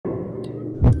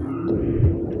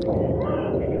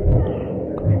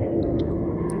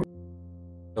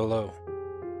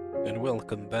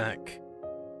welcome back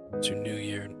to New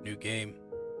Year, New Game.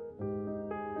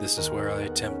 This is where I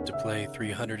attempt to play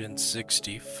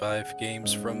 365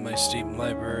 games from my Steam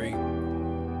library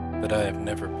that I have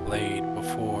never played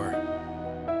before.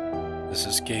 This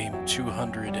is game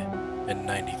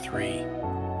 293,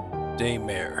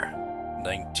 Daymare,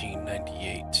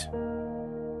 1998.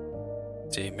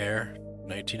 Daymare,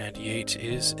 1998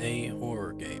 is a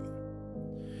horror game.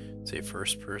 It's a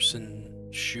first-person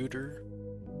shooter.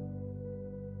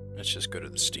 Let's just go to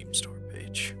the Steam store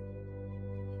page.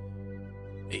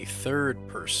 A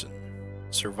third-person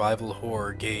survival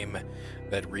horror game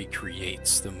that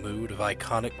recreates the mood of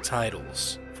iconic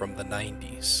titles from the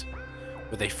 90s,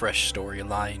 with a fresh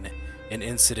storyline, an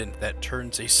incident that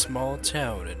turns a small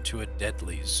town into a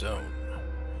deadly zone,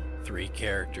 3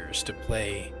 characters to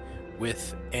play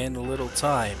with, and little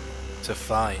time to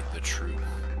find the truth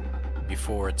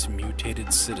before its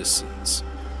mutated citizens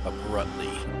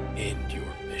abruptly end your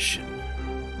mission.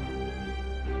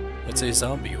 It's a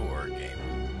zombie horror game.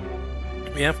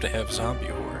 We have to have zombie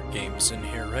horror games in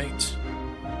here, right?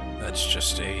 That's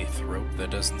just a trope that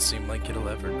doesn't seem like it'll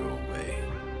ever go away.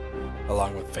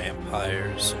 Along with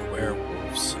vampires and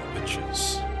werewolves and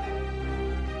witches.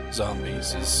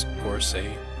 Zombies is, of course,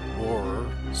 a horror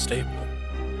staple.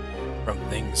 From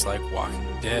things like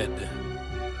Walking Dead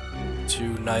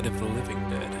to Night of the Living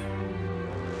Dead.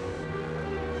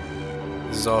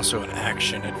 This is also an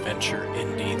action-adventure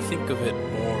indie. Think of it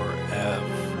more as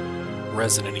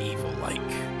Resident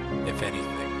Evil-like, if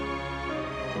anything.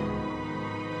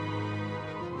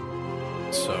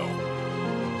 So,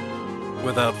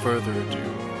 without further ado,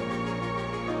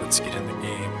 let's get in the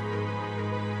game.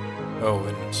 Oh,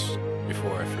 and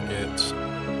before I forget,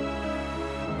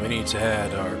 we need to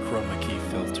add our chroma key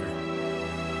filter,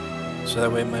 so that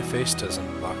way my face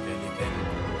doesn't block anything.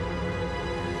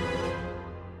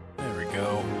 There we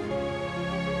go.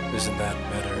 Isn't that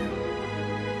better?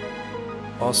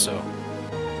 Also,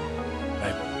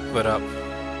 I put up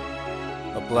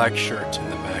a black shirt in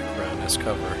the background as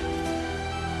cover,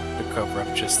 to cover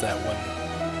up just that one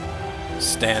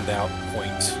standout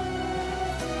point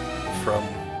from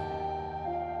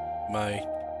my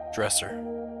dresser.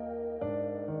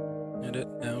 And it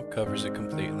now covers it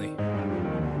completely.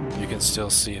 You can still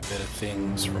see a bit of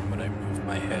things from when I move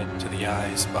my head to the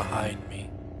eyes behind me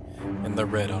and the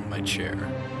red on my chair.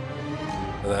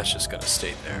 But that's just gonna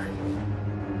stay there.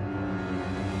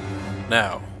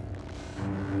 Now,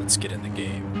 let's get in the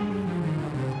game.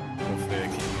 Hopefully I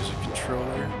can use a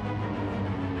controller.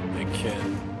 I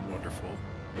can. Wonderful.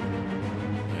 I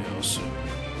also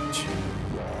need to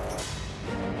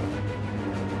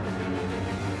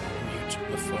mute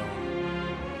the phone.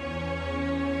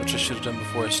 Which I should have done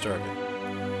before I started.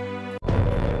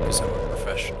 Because I'm a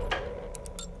professional.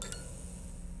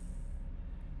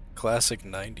 Classic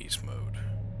 90s mode.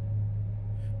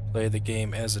 Play the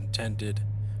game as intended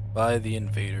by the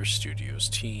Invader Studios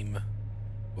team.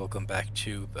 Welcome back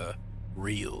to the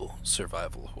real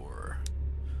survival horror,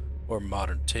 or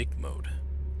modern take mode.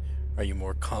 Are you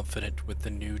more confident with the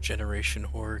new generation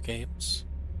horror games?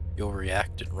 You'll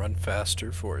react and run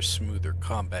faster for a smoother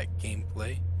combat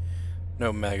gameplay.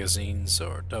 No magazines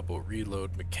or double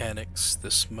reload mechanics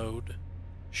this mode.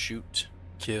 Shoot,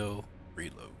 kill,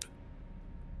 reload.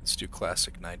 Let's do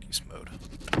classic 90s mode.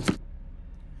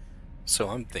 So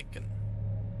I'm thinking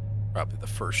probably the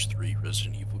first 3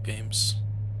 Resident Evil games.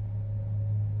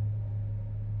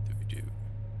 We do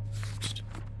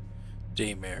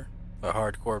Daymare, a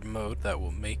hardcore mode that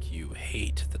will make you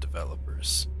hate the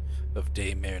developers of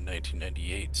Daymare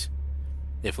 1998.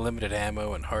 If limited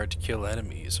ammo and hard-to-kill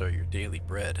enemies are your daily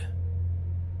bread,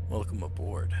 welcome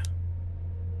aboard.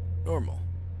 Normal.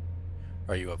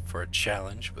 Are you up for a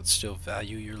challenge but still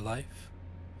value your life?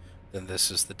 Then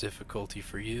this is the difficulty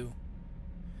for you.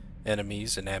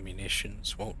 Enemies and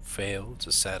ammunitions won't fail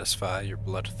to satisfy your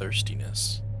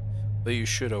bloodthirstiness, but you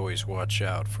should always watch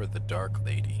out for the Dark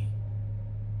Lady.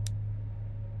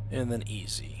 And then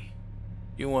easy.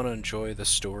 You want to enjoy the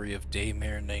story of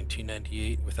Daymare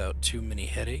 1998 without too many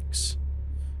headaches?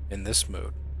 In this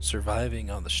mode, surviving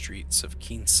on the streets of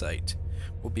Keensight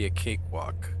will be a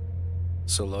cakewalk.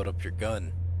 So load up your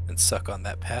gun and suck on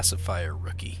that pacifier,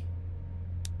 rookie.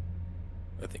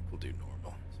 I think we'll do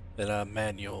normal. And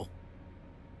manual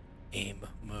aim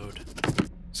mode.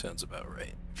 Sounds about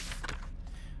right.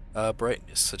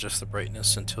 Brightness. Adjust the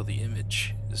brightness until the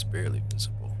image is barely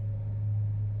visible.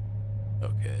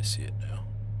 Okay, I see it now.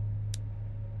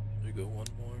 Should I go one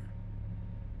more?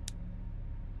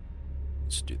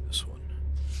 Let's do this one.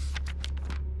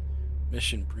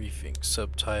 Mission briefing,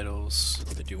 subtitles.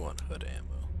 I do want HUD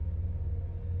ammo.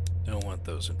 Don't want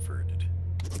those inverted.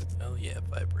 Oh yeah,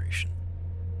 vibration.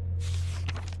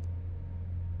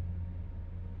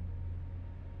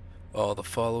 All the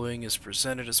following is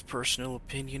presented as personal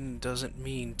opinion and doesn't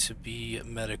mean to be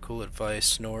medical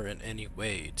advice nor in any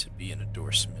way to be an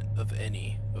endorsement of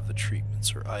any of the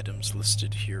treatments or items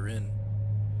listed herein.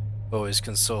 Always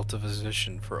consult a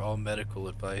physician for all medical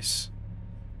advice.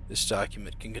 This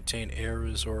document can contain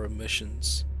errors or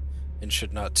omissions and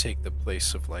should not take the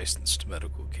place of licensed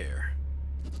medical care.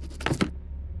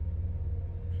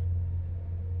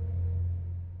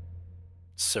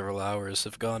 Several hours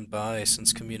have gone by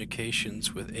since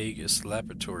communications with Aegis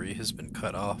Laboratory has been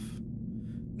cut off.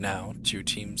 Now, two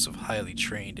teams of highly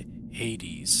trained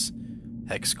Hades,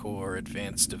 Hex Corps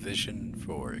Advanced Division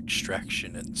for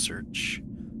Extraction and Search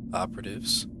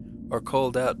operatives are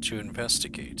called out to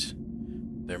investigate.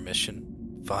 Their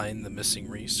mission: find the missing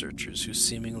researchers who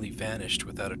seemingly vanished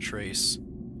without a trace,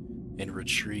 and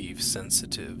retrieve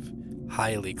sensitive,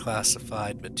 highly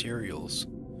classified materials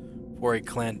for a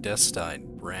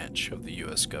clandestine branch of the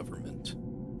U.S. government.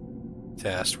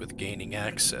 Tasked with gaining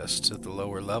access to the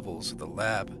lower levels of the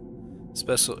lab,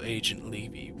 Special Agent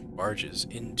Levy barges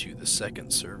into the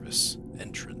second service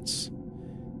entrance,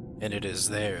 and it is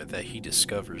there that he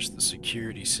discovers the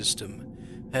security system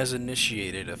has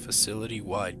initiated a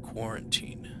facility-wide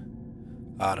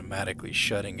quarantine, automatically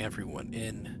shutting everyone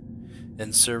in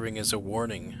and serving as a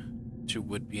warning to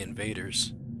would-be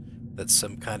invaders that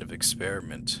some kind of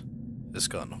experiment has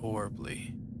gone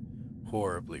horribly,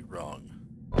 horribly wrong.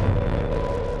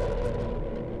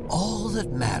 All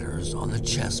that matters on the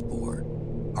chessboard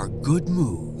are good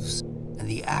moves and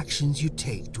the actions you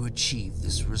take to achieve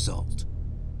this result.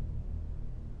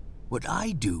 What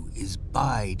I do is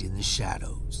bide in the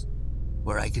shadows,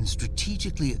 where I can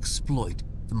strategically exploit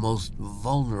the most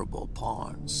vulnerable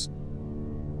pawns.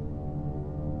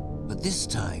 But this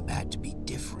time had to be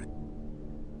different.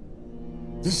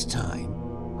 This time,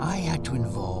 I had to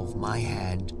involve my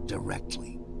hand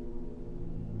directly.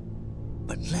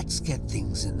 But let's get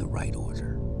things in the right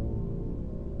order.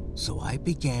 So I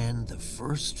began the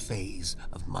first phase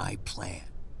of my plan.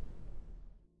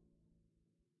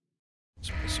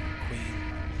 Queen.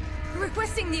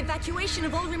 Requesting the evacuation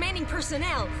of all remaining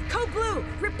personnel. Code Blue,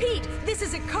 repeat, this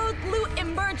is a Code Blue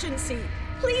emergency.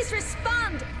 Please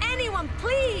respond, anyone,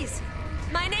 please.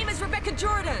 My name is Rebecca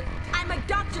Jordan. I'm a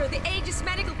doctor at the Aegis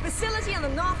Medical Facility on the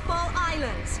North Ball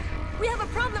Islands. We have a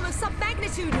problem of some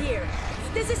magnitude here.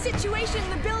 There's a situation in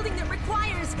the building that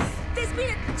requires... There's been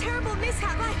a terrible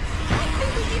mishap. I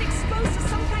think we've been exposed to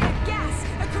some kind of gas,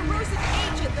 a corrosive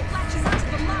agent that latches onto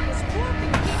the lungs,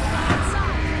 warping people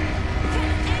inside.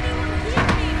 Can anyone hear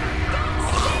me? For God's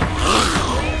sake,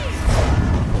 please!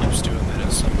 Keeps doing that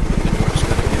at some point. The door's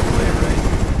gotta give away, right?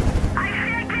 I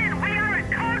say again, we are at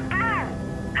Code Blue.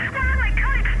 One of my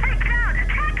colleagues freaked out,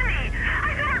 attacked me.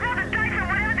 I thought I'd roll the dice on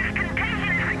whatever this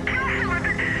contagion is and kill someone,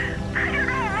 but I don't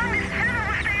know how long this channel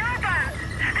will stay open.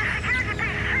 The security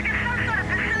team triggered some sort of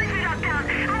facility lockdown.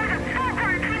 I was in full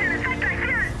quarantine, and in fact, I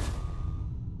fear it.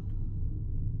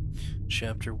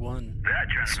 Chapter 1. That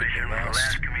transmission was the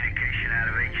last communication out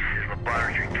of Aegis'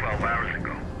 laboratory 12 hours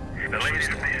ago. The latest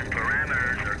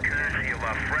parameters are courtesy of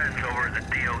our friends over at the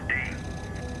DOD.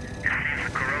 It seems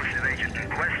the corrosive agent in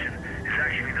question is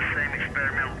actually the same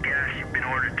experimental gas you've been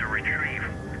ordered to retrieve.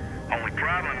 Only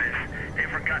problem is, they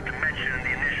forgot to mention in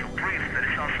the initial brief that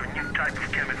it's also a new type of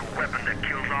chemical weapon that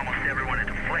kills almost everyone it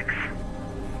afflicts.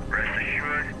 Rest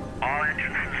assured, all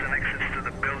entrances and exits to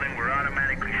the building were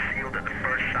automatically sealed at the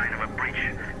first sign of a breach,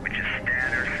 which is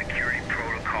standard security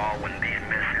protocol when these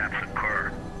mishaps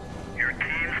occur. Your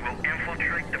teams will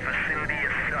infiltrate the facility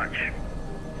as such.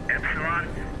 Epsilon,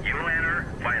 you'll enter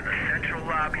via the central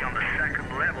lobby on the second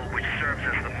level, which serves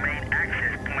as the main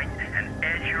access point, and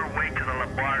edge your way to the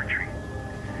laboratory.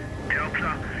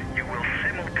 Delta, you will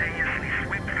simultaneously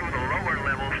sweep through the lower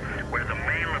levels where the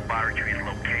main laboratory is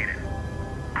located.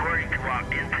 According to our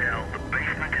intel, the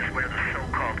basement is where the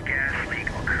so-called gas leak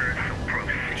occurred, so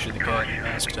proceed Should the guy cautiously.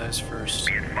 mask dies first?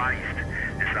 Be advised,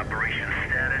 this operation's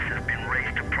status has been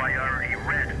raised to priority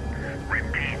red.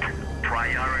 Repeat,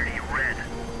 priority red.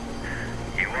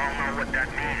 You all know what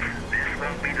that means. This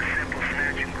won't be the simple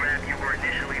snatch and grab you were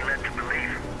initially led to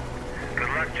believe. Good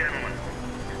luck, gentlemen.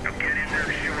 Now get in there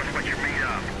to show us what you're made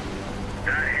of.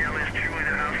 That hell is truly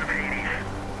the House of Hades.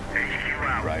 HQ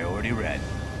out. Priority red.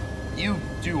 You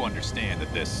do understand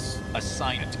that this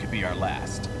assignment could be our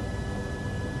last.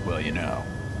 Well, you know,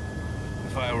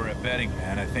 if I were a betting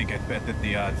man, I think I'd bet that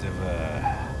the odds of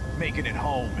making it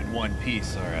home in one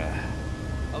piece are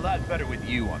a lot better with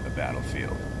you on the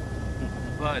battlefield.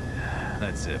 But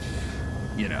that's if,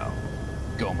 you know,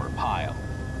 Gomer Pyle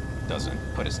doesn't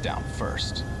put us down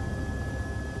first.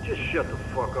 Just shut the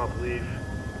fuck up, Leaf.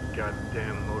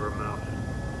 Goddamn motor mouth.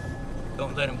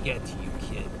 Don't let him get to you,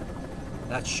 kid.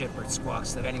 That shitbird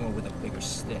squawks at anyone with a bigger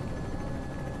stick.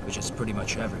 Which is pretty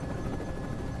much everyone.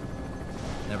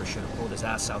 Never should have pulled his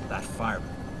ass out that fire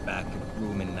back in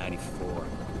room in '94.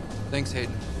 Thanks,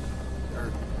 Hayden.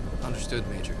 Understood,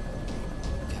 Major.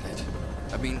 Get it.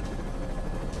 I mean,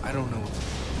 I don't know.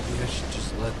 Maybe I should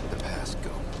just let the past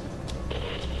go.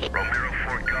 Romero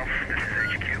 4 Golf, this is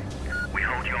HQ. We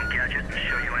hold you on gadget and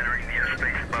show you entering the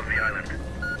airspace above the island.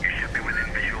 You should be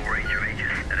within visual range of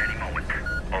Aegis at any moment.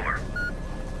 Over.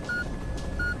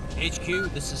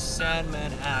 HQ, this is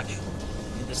Sandman Actual.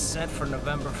 In descent for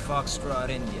November Foxtrot,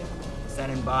 India.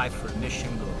 Standing by for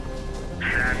mission go.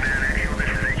 Sandman Actual, this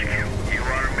is HQ. You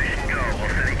are mission go.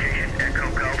 Authentication Echo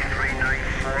Golf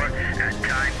 394 at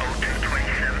time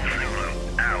 0227 Zulu.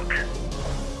 Out.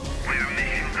 We're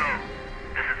mission go.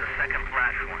 This is the second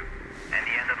platform, and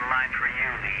the end of the line for you,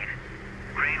 Lead.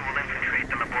 Green will infiltrate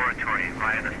the laboratory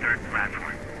via the third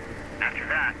platform. After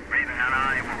that, Raven and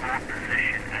I will hold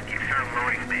position at the external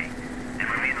loading bay, and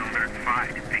remain on alert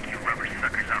 5 to pick you rubber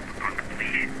suckers up upon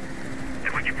completion.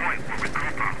 At which point, we'll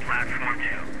regroup on platform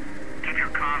 2. Keep your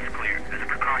comms clear as a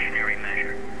precautionary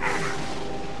measure.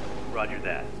 Over. Roger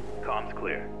that. Comms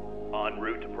clear. En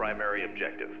route to primary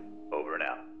objective. Over and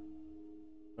out.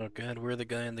 Oh god, we're the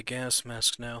guy in the gas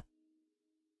mask now.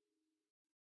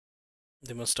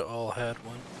 They must have all had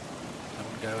one. That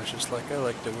one guy was just like, I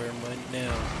like to wear mine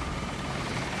now.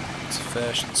 It's a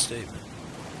fashion statement.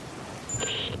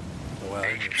 Oh wow,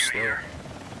 you're slow.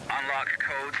 Unlocked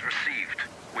codes received.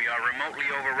 We are remotely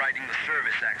overriding the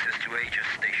service access to Aegis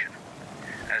Station.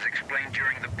 As explained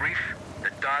during the brief,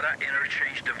 the data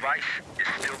interchange device is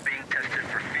still being tested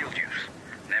for field use.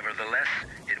 Nevertheless,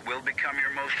 it will become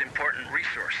your most important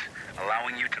resource,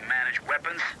 allowing you to manage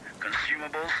weapons,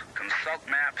 consumables, consult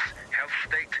maps, health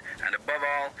state, and above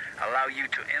all, allow you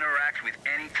to interact with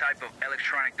any type of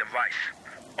electronic device.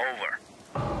 Over.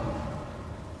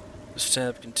 This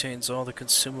tab contains all the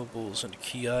consumables and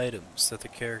key items that the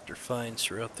character finds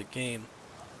throughout the game.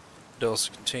 It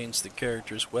also contains the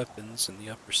character's weapons in the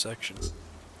upper section.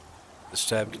 This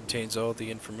tab contains all the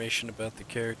information about the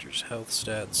character's health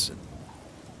stats and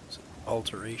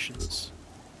alterations.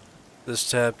 This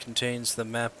tab contains the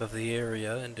map of the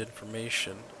area and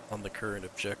information on the current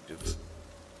objective.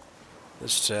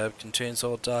 This tab contains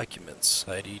all documents,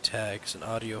 ID tags, and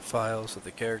audio files that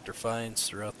the character finds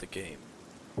throughout the game.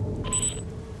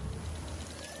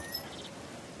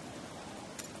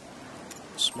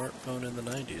 Smartphone in the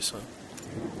 90s, huh?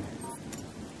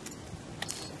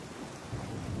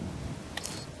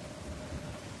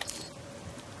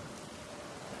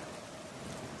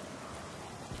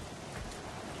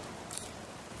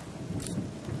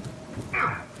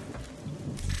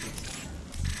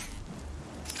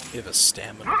 You have a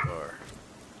stamina bar.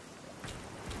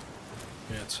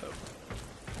 Yeah, it's hope.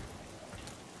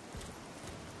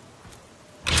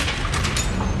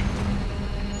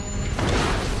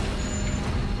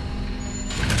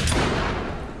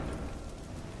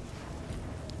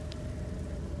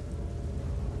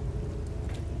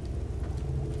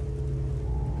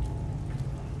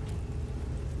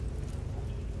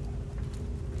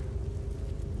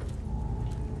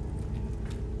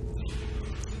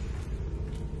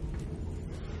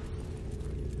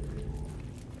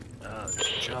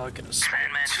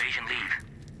 Sandman's Asian lead.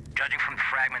 Judging from the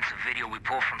fragments of video we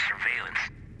pulled from surveillance,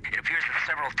 it appears that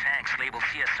several tanks labeled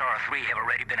CSR-3 have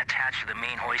already been attached to the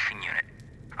main hoisting unit.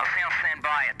 I'll stay on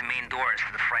standby at the main doors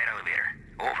to the freight elevator.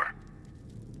 Over.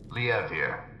 Liev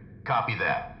here. Copy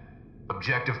that.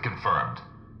 Objective confirmed.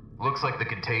 Looks like the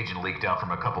contagion leaked out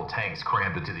from a couple tanks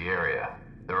crammed into the area.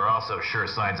 There are also sure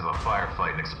signs of a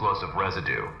firefight and explosive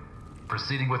residue.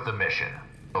 Proceeding with the mission.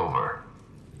 Over.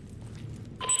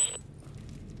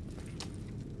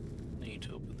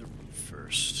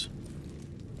 First.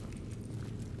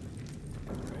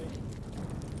 Alright.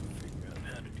 Figure out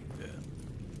how to do that.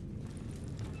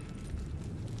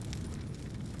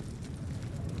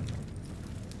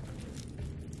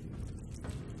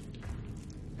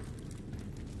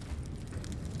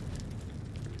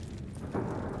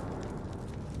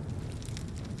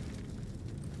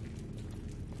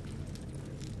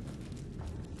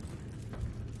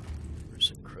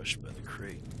 Person crushed by the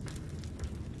crate.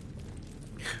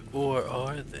 Or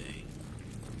are they?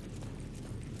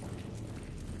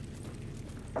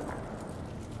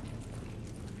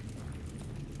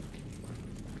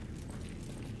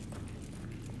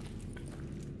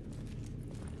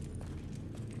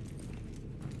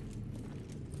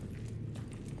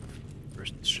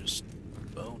 Person's just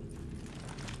bone.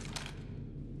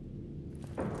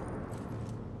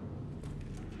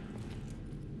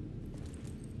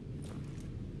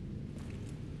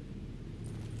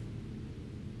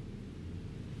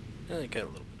 They got a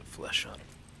little bit of flesh on them.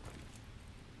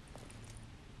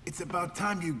 It's about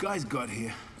time you guys got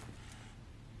here.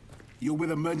 You're with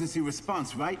emergency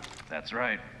response, right? That's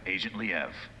right, Agent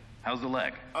Liev. How's the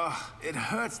leg? It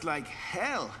hurts like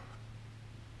hell.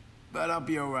 But I'll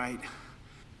be alright.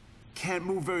 Can't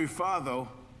move very far, though.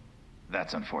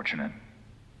 That's unfortunate.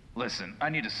 Listen, I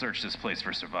need to search this place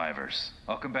for survivors.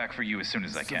 I'll come back for you as soon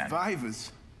as I can.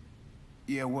 Survivors?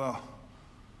 Yeah, well,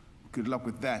 good luck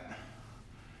with that.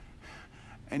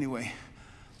 Anyway,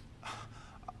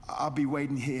 I'll be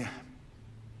waiting here.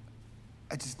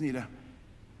 I just need to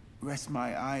rest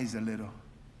my eyes a little.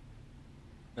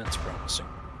 That's promising.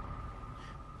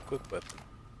 Quick weapon.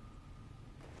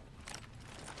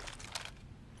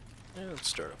 Yeah, let's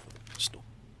start off with a pistol.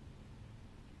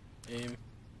 Aim.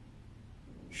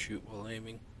 Shoot while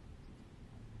aiming.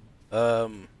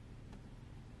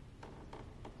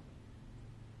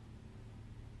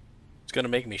 It's gonna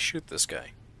make me shoot this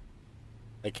guy.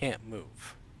 I can't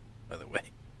move, by the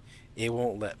way. It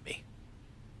won't let me.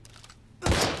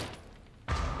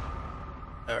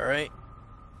 Alright.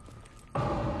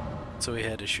 So we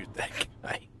had to shoot that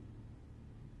guy.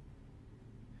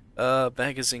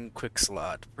 Magazine quick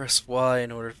slot. Press Y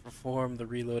in order to perform the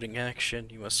reloading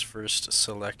action. You must first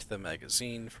select the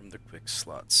magazine from the quick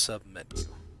slot submenu.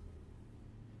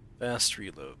 Fast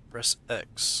reload. Press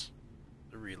X.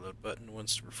 The reload button.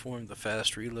 Once to perform the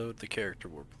fast reload, the character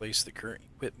will replace the current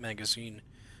equipped magazine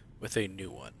with a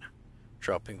new one,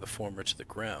 dropping the former to the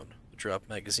ground. The drop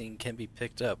magazine can be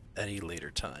picked up at a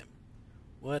later time.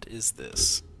 What is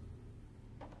this?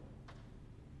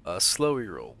 Slow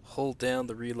reroll. Hold down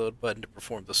the reload button to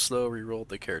perform the slow reroll.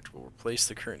 The character will replace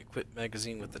the current equipped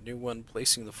magazine with the new one,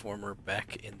 placing the former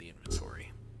back in the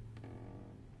inventory.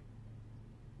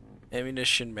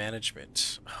 Ammunition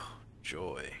management. Oh,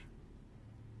 joy.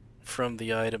 From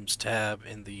the items tab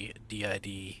in the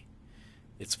DID,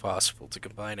 it's possible to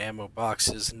combine ammo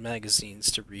boxes and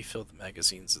magazines to refill the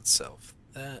magazines itself.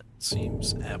 That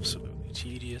seems absolutely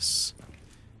tedious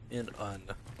and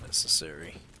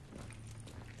unnecessary.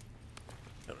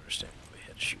 I don't understand why we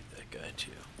had to shoot that guy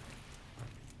too.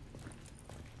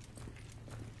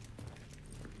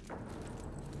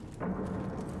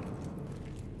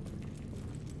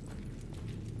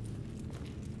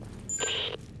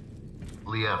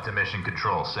 Liev to Mission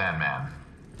Control, Sandman.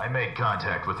 I made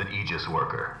contact with an Aegis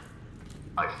worker.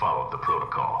 I followed the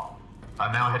protocol.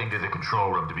 I'm now heading to the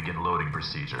control room to begin loading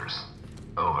procedures.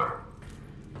 Over.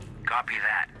 Copy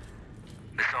that.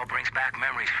 This all brings back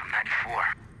memories from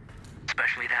 '94.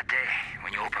 Especially that day,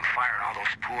 when you opened fire on all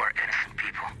those poor, innocent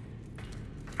people.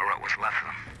 Or what was left of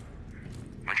them.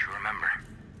 Don't you remember?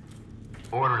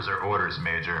 Orders are orders,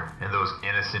 Major, and those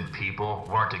innocent people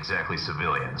weren't exactly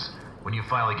civilians. When you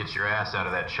finally get your ass out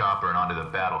of that chopper and onto the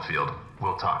battlefield,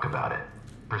 we'll talk about it.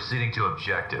 Proceeding to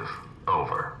objective.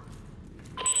 Over.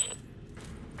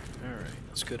 Alright,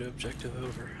 let's go to objective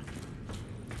over.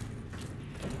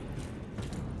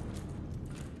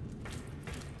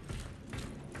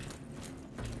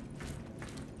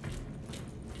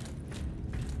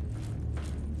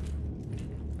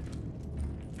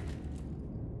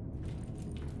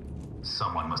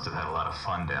 Someone must have had a lot of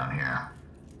fun down here.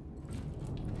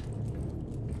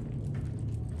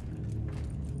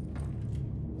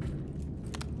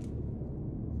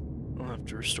 I'll have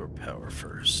to restore power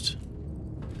first.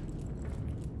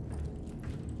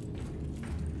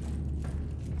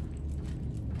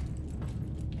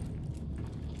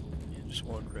 Yeah, just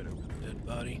walk right over the dead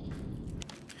body.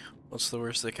 What's the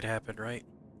worst that could happen, right?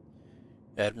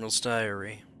 Admiral's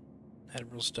Diary.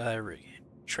 Admiral's Diary.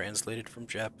 Translated from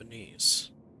Japanese.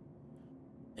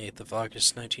 8th of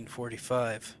August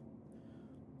 1945.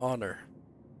 Honor.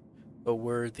 A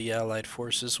word the Allied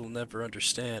forces will never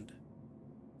understand.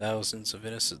 Thousands of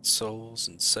innocent souls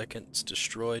in seconds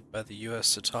destroyed by the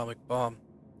U.S. atomic bomb.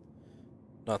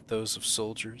 Not those of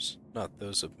soldiers, not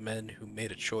those of men who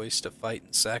made a choice to fight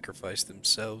and sacrifice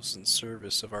themselves in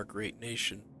service of our great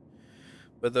nation,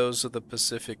 but those of the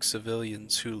Pacific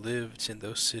civilians who lived in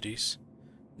those cities,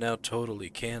 now totally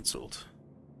cancelled.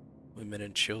 Women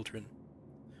and children.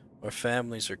 Our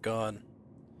families are gone,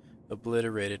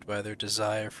 obliterated by their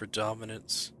desire for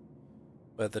dominance,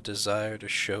 by the desire to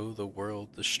show the world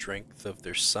the strength of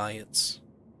their science,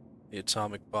 the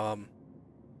atomic bomb.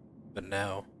 But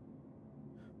now,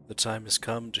 the time has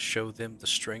come to show them the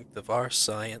strength of our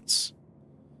science.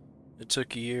 It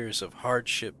took years of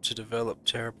hardship to develop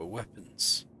terrible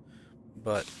weapons,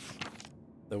 but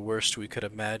the worst we could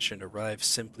imagine arrived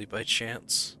simply by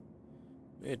chance.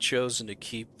 We had chosen to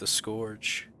keep the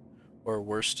Scourge, or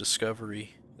worst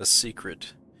discovery, a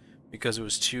secret, because it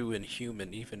was too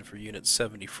inhuman even for Unit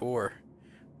 74,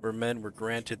 where men were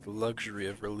granted the luxury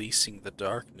of releasing the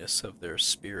darkness of their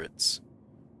spirits.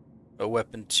 A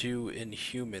weapon too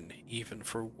inhuman even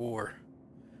for war,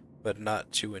 but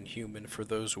not too inhuman for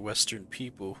those Western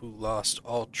people who lost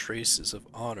all traces of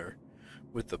honor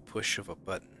with the push of a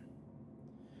button.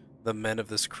 The men of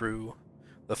this crew,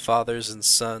 the fathers and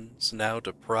sons now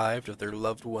deprived of their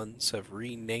loved ones, have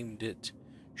renamed it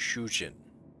Shujin,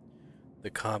 the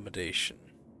accommodation.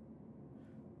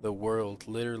 The world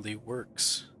literally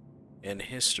works, and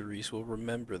histories will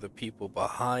remember the people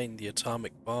behind the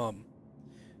atomic bomb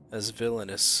as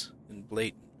villainous and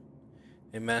blatant,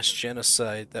 a mass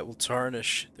genocide that will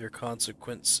tarnish their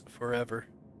consequence forever.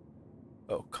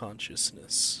 Oh,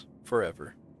 consciousness,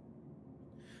 forever.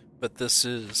 But this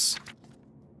is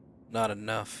not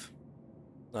enough.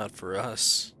 Not for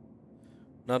us.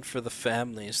 Not for the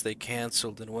families they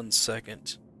canceled in 1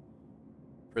 second.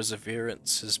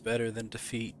 Perseverance is better than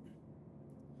defeat.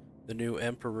 The new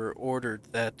emperor ordered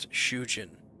that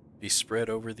Shujin be spread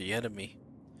over the enemy,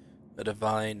 a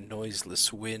divine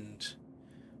noiseless wind,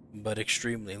 but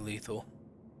extremely lethal.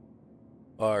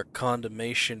 Our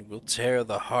condemnation will tear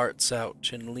the hearts out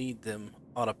and lead them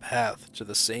on a path to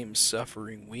the same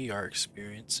suffering we are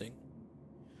experiencing.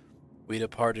 We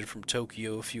departed from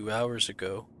Tokyo a few hours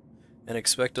ago and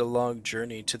expect a long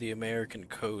journey to the American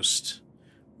coast,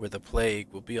 where the plague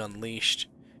will be unleashed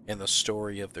and the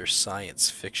story of their science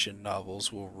fiction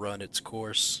novels will run its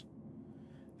course.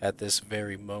 At this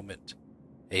very moment,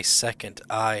 a second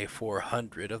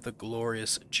I-400 of the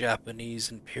glorious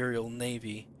Japanese Imperial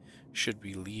Navy should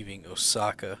be leaving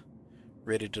Osaka,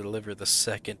 ready to deliver the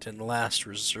second and last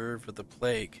reserve of the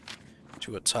plague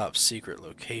to a top-secret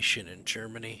location in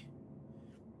Germany.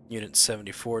 Unit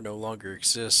 74 no longer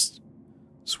exists,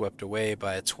 swept away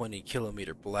by a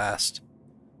 20-kilometer blast,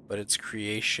 but its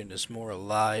creation is more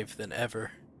alive than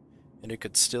ever, and it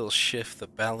could still shift the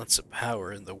balance of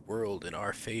power in the world in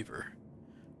our favor.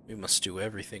 We must do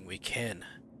everything we can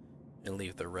and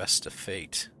leave the rest to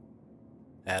fate.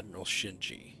 Admiral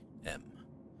Shinji M.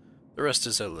 The rest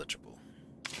is illegible.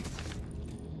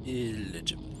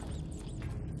 Illegible.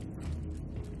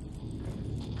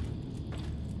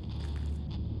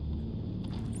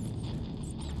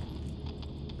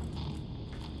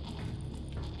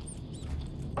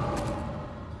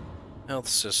 Health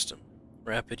system.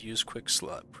 Rapid use quick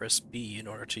slot. Press B in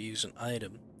order to use an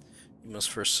item. You must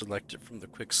first select it from the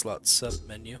quick slot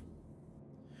sub-menu.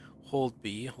 Hold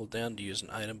B, hold down to use an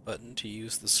item button to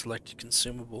use the selected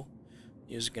consumable.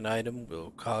 Using an item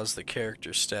will cause the character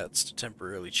stats to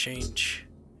temporarily change.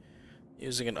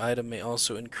 Using an item may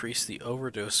also increase the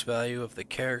overdose value of the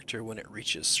character when it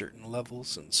reaches certain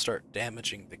levels and start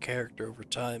damaging the character over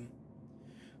time.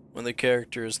 When the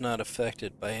character is not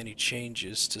affected by any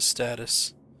changes to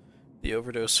status, the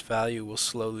overdose value will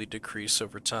slowly decrease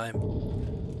over time.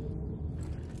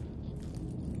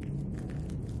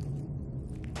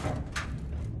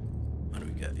 What do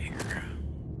we got here?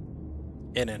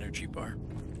 An energy bar.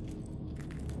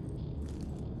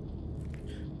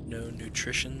 No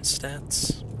nutrition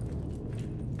stats.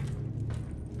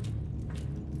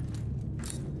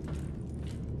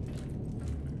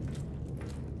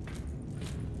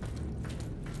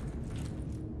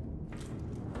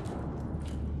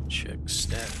 Check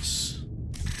status.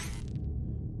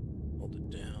 Hold it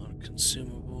down.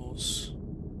 Consumables.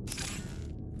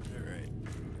 Alright.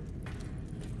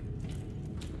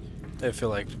 I feel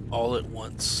like all at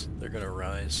once they're gonna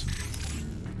rise.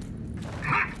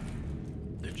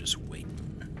 They're just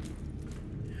waiting.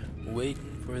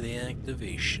 Waiting for the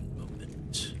activation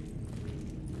moment.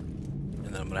 And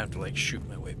then I'm gonna have to like shoot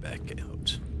my way back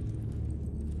out.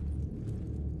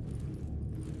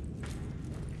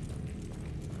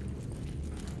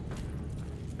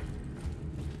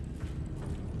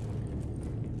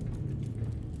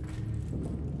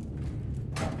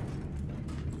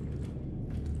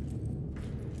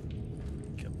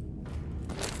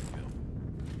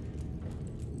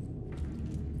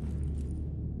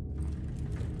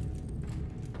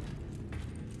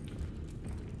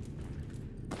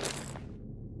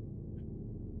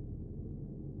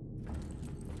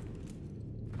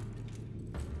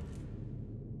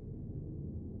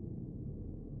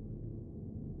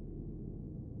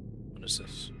 What is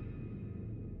this?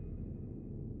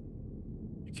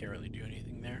 You can't really do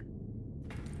anything there.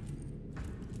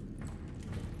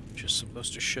 Just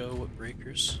supposed to show what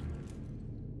breakers.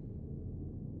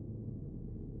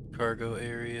 Cargo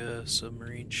area,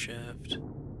 submarine shaft.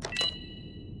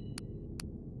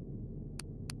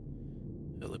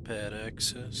 Helipad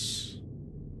access.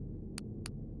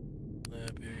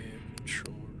 Lab area,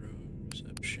 control room,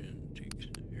 reception,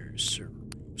 air server room,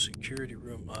 security. security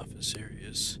room, office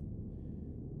areas,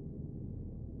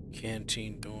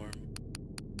 canteen, dorm.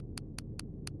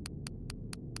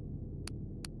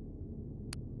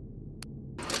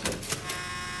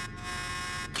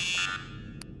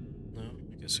 No,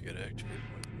 I guess I gotta activate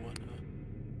one,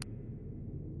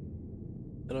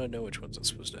 How do I know which ones I'm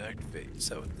supposed to activate? Is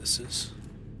that what this is?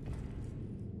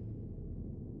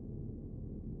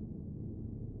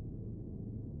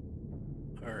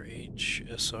 RH,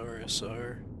 SR,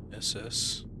 SR,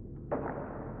 SS,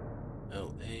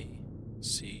 LA,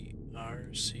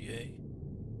 CR, CA.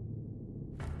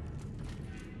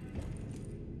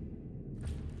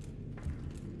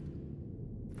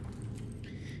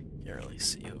 Can't really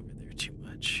see over there too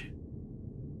much.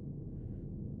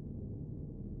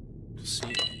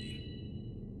 CA.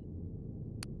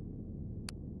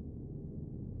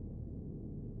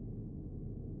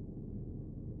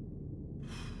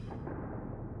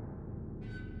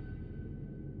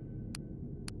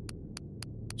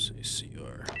 Say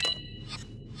CR.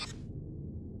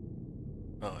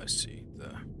 Oh, I see.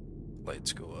 The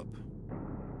lights go up.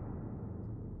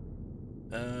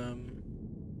 I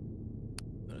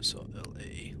saw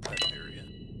LA, that area.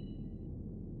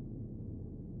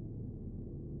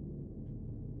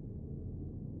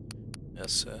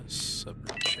 SS,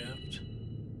 submarine shaft.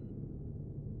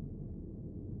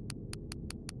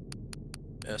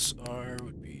 SR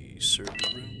would be server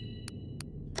room.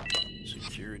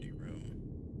 Security room.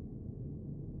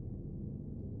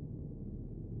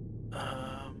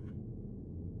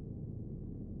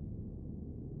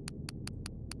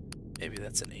 Maybe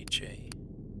that's an HA.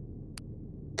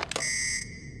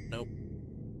 Nope.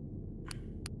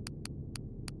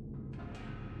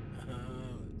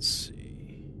 Let's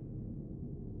see.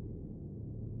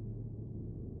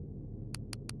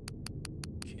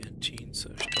 Canteen /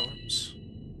 dorms.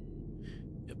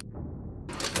 Yep.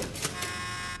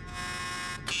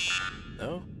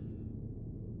 No?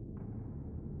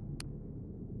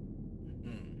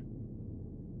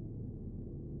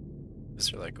 Is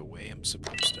there like a way I'm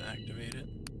supposed to activate it?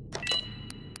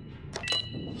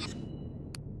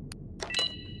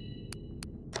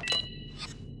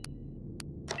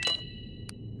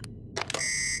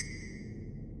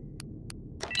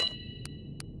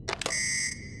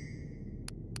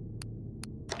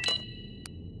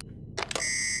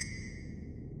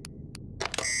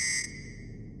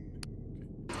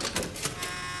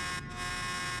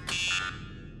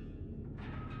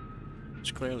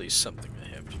 There's clearly something I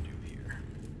have to do here.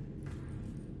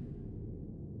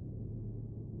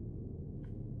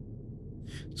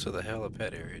 So the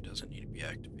helipad area doesn't need to be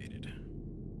activated.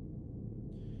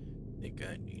 I think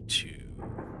I need to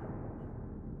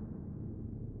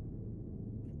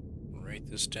write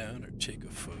this down or take a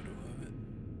photo of it.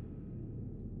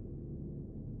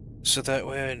 So that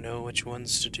way I know which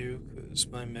ones to do, because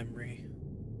my memory,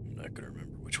 I'm not going to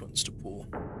remember which ones to pull.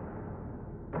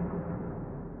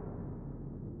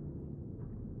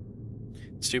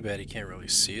 It's too bad you can't really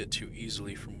see it too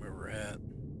easily from where we're at.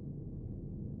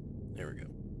 There we go.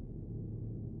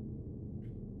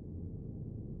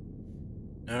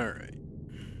 Alright.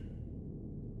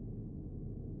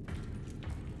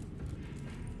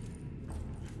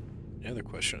 The other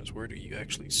question is, where do you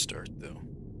actually start, though?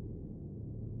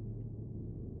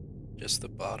 Just the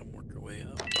bottom, work your way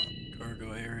up.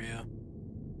 Cargo area.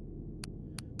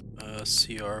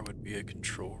 CR would be a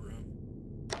control room.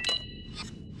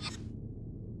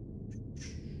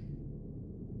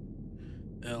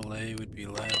 LA would be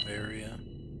lab area.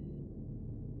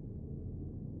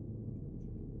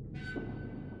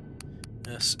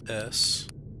 SS,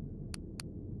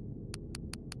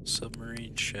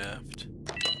 submarine shaft.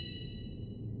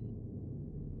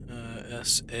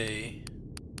 SA,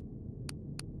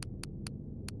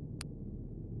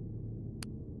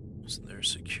 isn't there a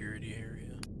security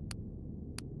area?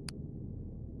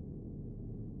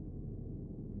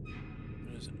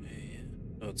 What is an A?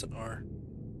 Oh, it's an R.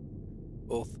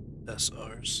 Both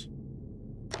SRs.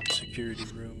 Security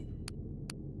room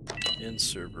and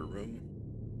server room.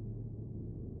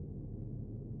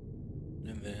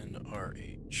 And then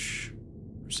RH,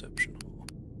 reception hall.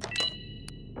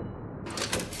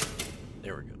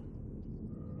 There we go.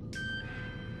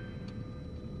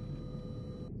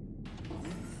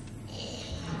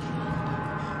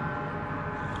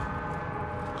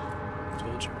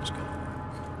 Told you it was gonna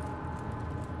work.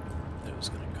 That was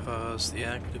gonna cause the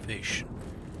activation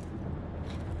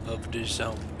of the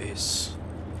zombies,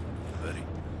 buddy.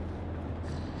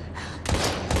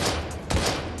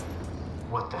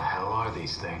 What the hell are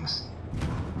these things?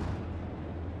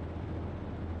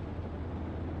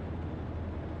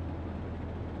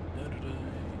 How did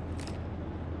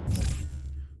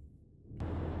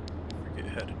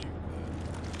forget how to do that.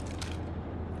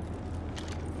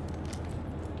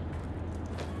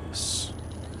 Yes.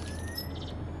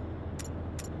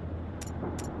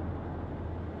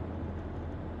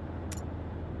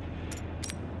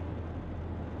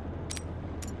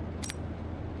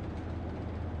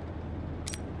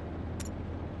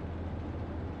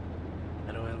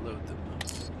 How do I load them up?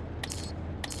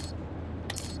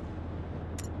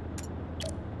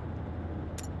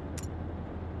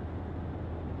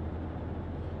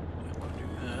 I want to do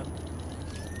that.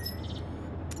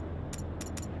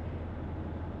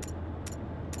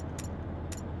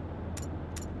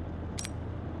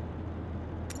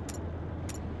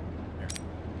 There.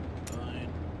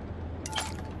 Fine.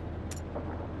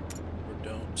 Or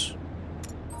don't.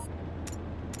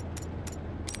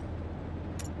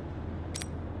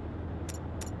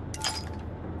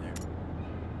 There.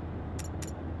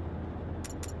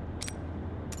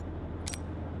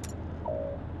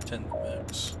 10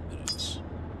 max. It is.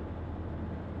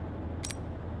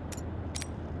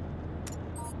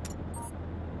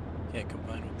 Can't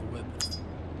combine with the weapon.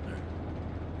 Alright.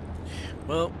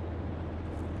 Well,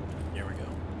 here we go.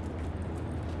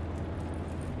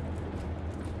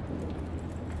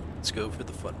 Let's go for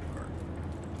the fun part.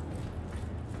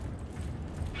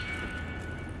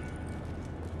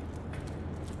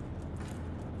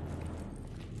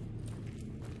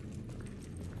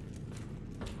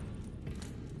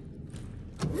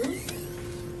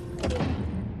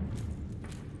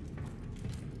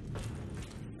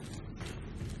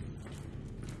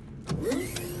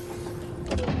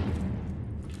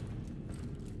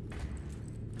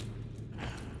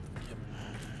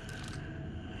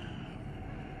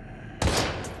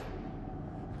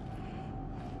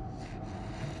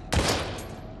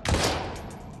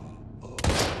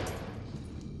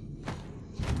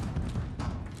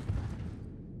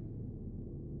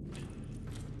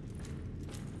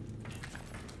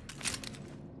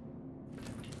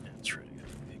 That's right, I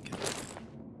gotta pick it.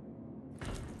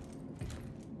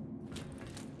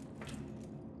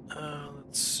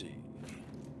 Let's see.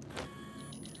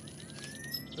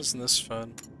 Isn't this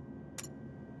fun?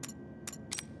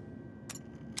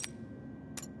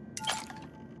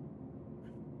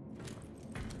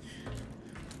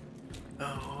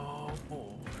 Oh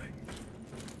boy.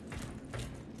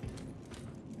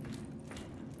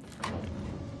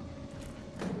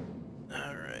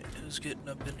 Alright, who's getting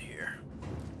up in here?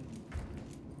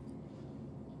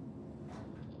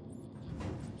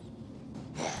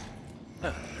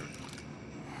 Ah, there we go.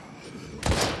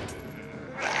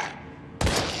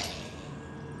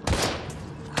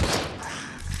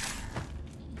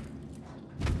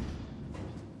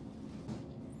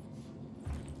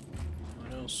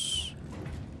 What else?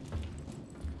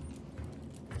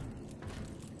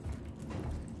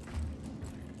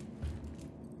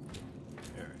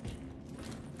 Alright.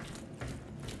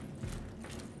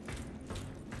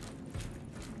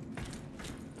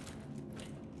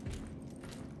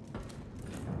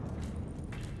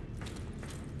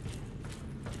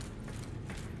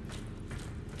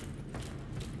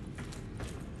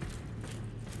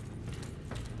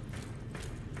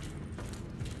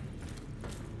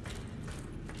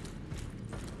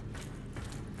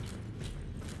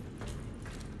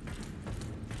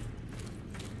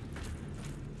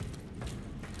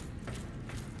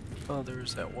 Oh,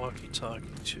 there's that walkie-talkie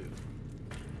too.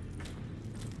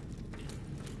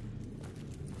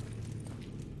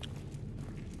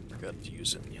 Forgot to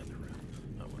use it in the other room.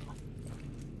 Oh well.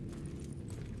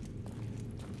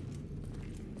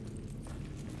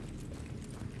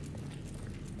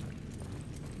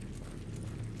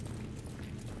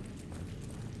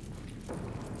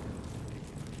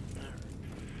 Alright.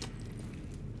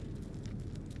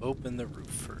 Open the roof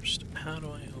first. How do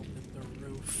I open the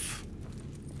roof?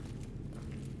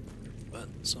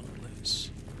 Button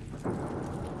someplace.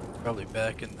 Probably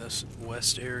back in this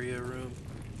west area room.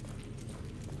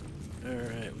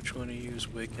 Alright, which one of you is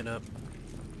waking up?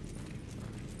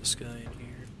 This guy in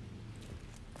here.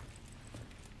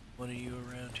 One of you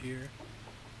around here.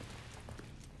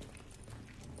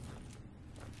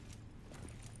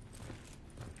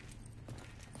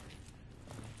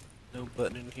 No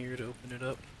button in here to open it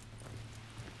up.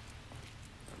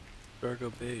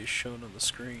 Cargo bay is shown on the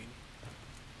screen.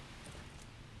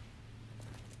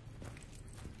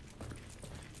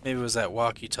 Maybe it was that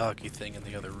walkie-talkie thing in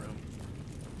the other room.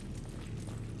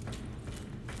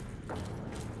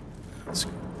 Let's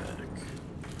go back.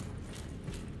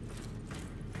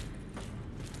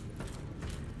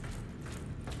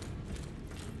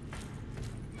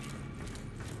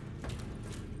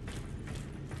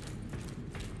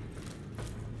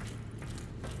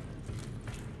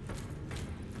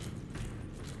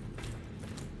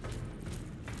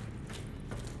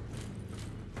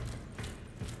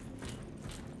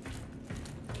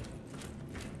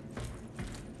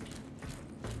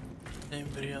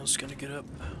 Anybody else gonna get up?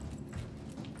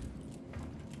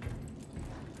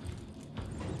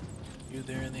 You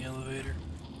there in the elevator?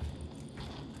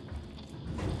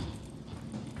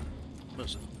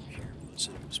 Wasn't over here, was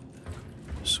it? It was back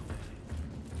this way.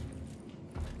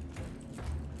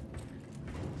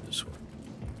 This way.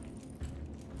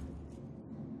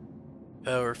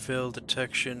 Power fail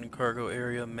detection, cargo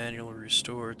area manually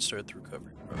restored. Start the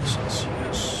recovery process.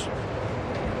 Yes.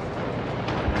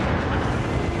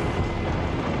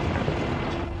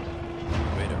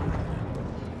 Wait a minute.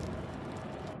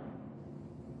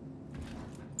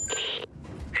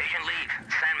 Agent Leave,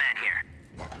 Sandman here.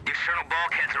 The external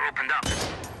bulkheads are opened up.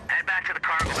 Head back to the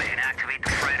cargo bay and activate the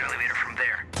freight elevator from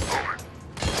there. Over.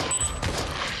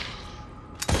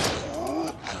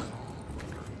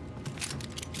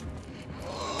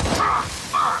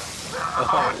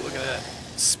 Oh, look at that.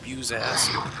 Spews ass.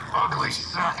 You ugly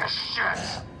sack of shit!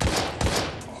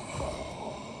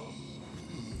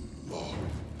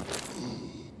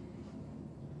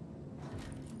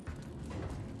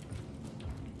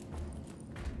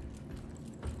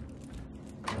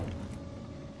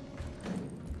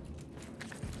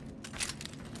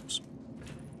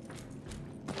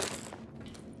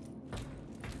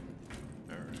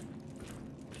 Alright.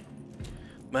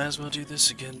 Might as well do this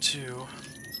again too.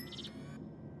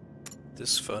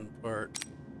 This fun part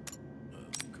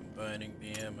of combining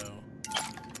the ammo.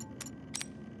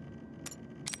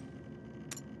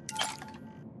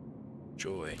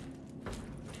 Joy.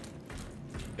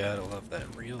 Gotta love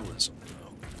that realism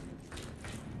though.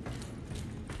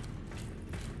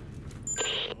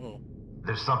 Oh.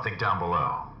 There's something down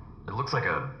below. It looks like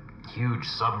a huge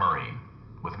submarine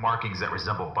with markings that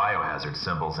resemble biohazard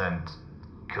symbols, and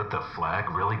could the flag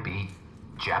really be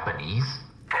Japanese?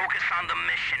 Focus on the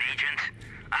mission, Agent.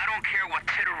 I don't care what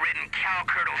titter-ridden cow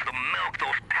curdles the milk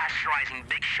those pasteurizing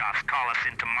big shots call us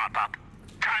in to mop up.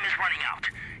 Time is running out.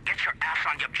 Get your ass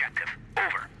on the objective.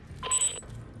 Over.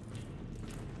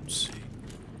 Let's see.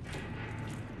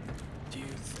 Do you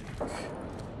think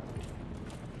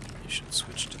you should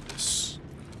switch to this?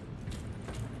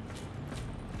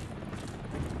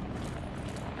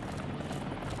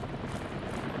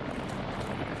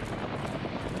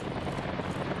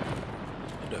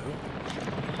 Hello?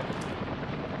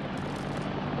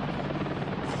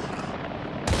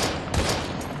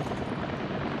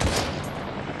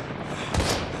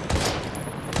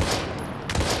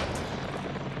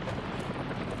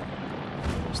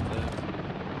 What's that?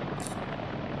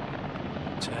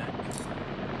 Attack.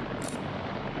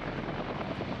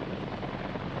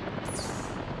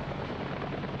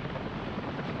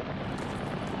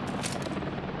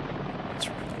 That's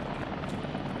right.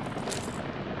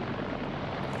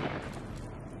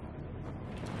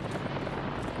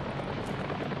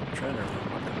 I'm trying to remember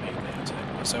what the melee attack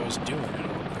was. I was doing it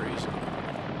all crazy.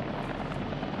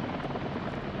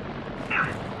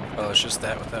 Oh, it's just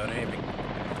that without aiming.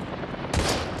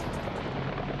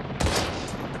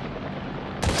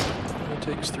 It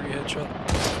takes 3 headshots.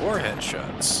 4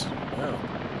 headshots. Wow.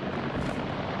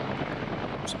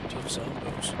 Some tough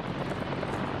zombos.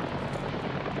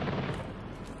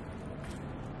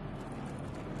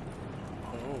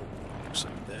 Oh, looks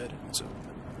like that ends up.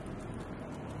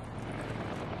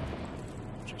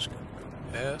 Just gonna go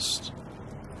past.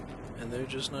 And they're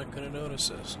just not gonna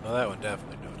notice us. Oh, that one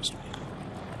definitely noticed me.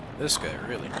 This guy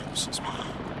really notices me.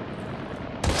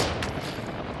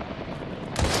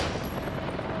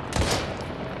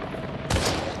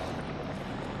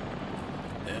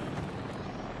 Yeah.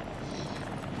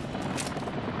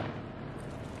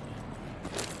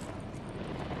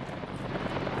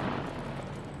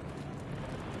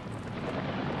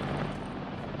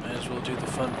 Might as well do the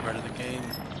fun part of the game.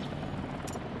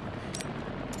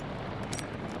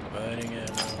 Fighting ammo.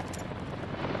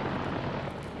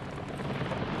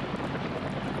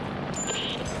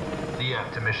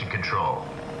 DF to mission control.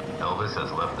 Elvis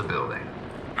has left the building.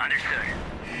 Understood.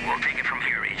 We'll take it from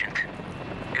here, Agent.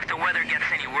 If the weather gets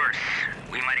any worse,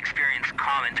 we might experience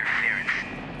comm interference.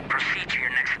 Proceed to your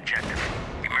next objective.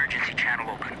 Emergency channel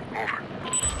open. Over.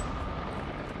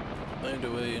 Find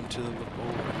a way into the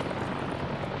laboratory.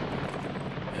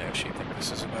 I actually think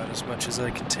this is about as much as I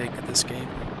can take of this game.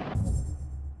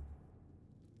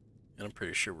 And I'm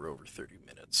pretty sure we're over 30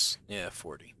 minutes. Yeah,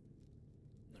 40.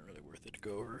 Not really worth it to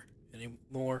go over any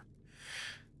more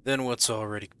than what's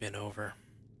already been over.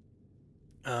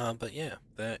 But yeah,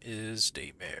 that is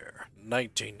Daymare,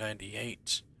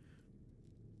 1998.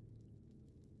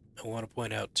 I want to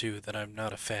point out too that I'm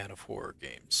not a fan of horror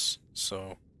games,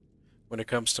 so when it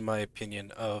comes to my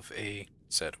opinion of a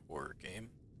said horror game,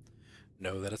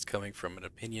 know that it's coming from an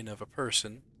opinion of a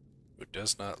person who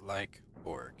does not like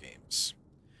horror games.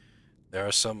 There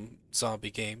are some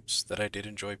zombie games that I did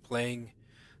enjoy playing,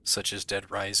 such as Dead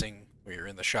Rising, where you're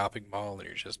in the shopping mall and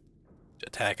you're just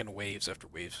attacking waves after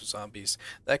waves of zombies.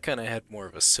 That kind of had more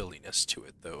of a silliness to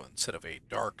it, though, instead of a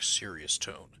dark, serious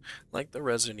tone, like the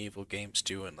Resident Evil games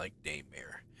do and like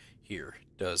Daymare here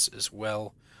does as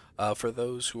well. For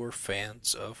those who are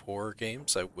fans of horror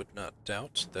games, I would not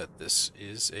doubt that this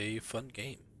is a fun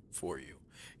game for you.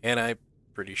 And I'm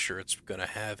pretty sure it's going to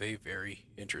have a very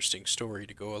interesting story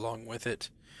to go along with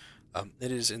it.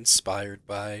 It is inspired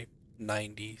by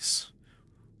 90s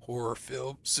horror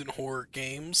films and horror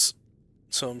games,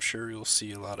 so I'm sure you'll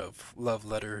see a lot of love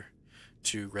letter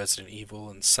to Resident Evil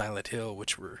and Silent Hill,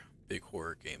 which were big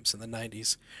horror games in the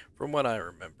 90s, from what I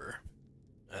remember.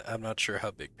 I'm not sure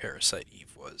how big Parasite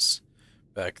Eve was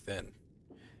back then,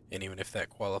 and even if that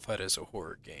qualified as a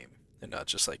horror game, and not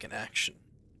just like an action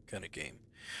kind of game.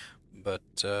 But,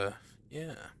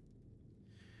 yeah.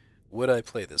 Would I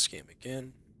play this game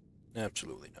again?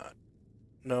 Absolutely not.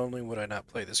 Not only would I not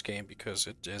play this game because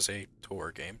it is a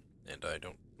horror game, and I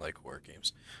don't like horror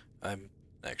games, I'm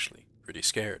actually pretty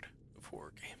scared of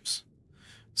horror games.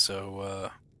 So,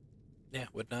 yeah,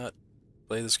 would not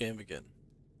play this game again.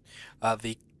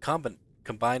 The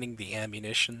combining the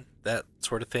ammunition, that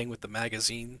sort of thing with the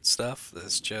magazine stuff,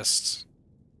 is just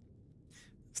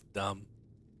it's dumb.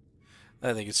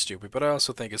 I think it's stupid, but I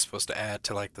also think it's supposed to add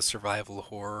to like the survival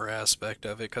horror aspect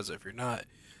of it, because if you're not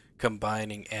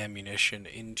combining ammunition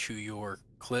into your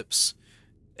clips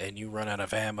and you run out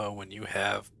of ammo when you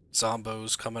have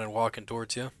zombos coming and walking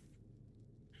towards you,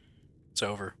 it's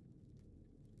over.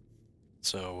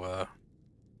 So,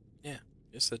 yeah,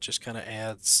 I guess that just kind of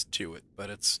adds to it,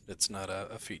 but it's not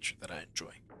a feature that I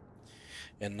enjoy.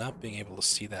 And not being able to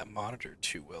see that monitor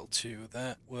too well, too,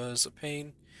 that was a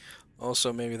pain.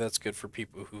 Also, maybe that's good for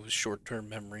people whose short-term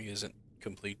memory isn't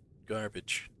complete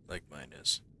garbage, like mine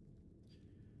is.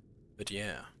 But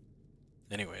yeah.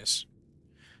 Anyways,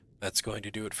 that's going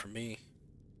to do it for me.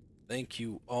 Thank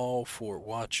you all for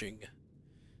watching,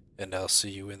 and I'll see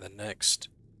you in the next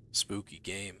spooky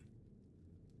game.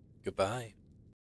 Goodbye.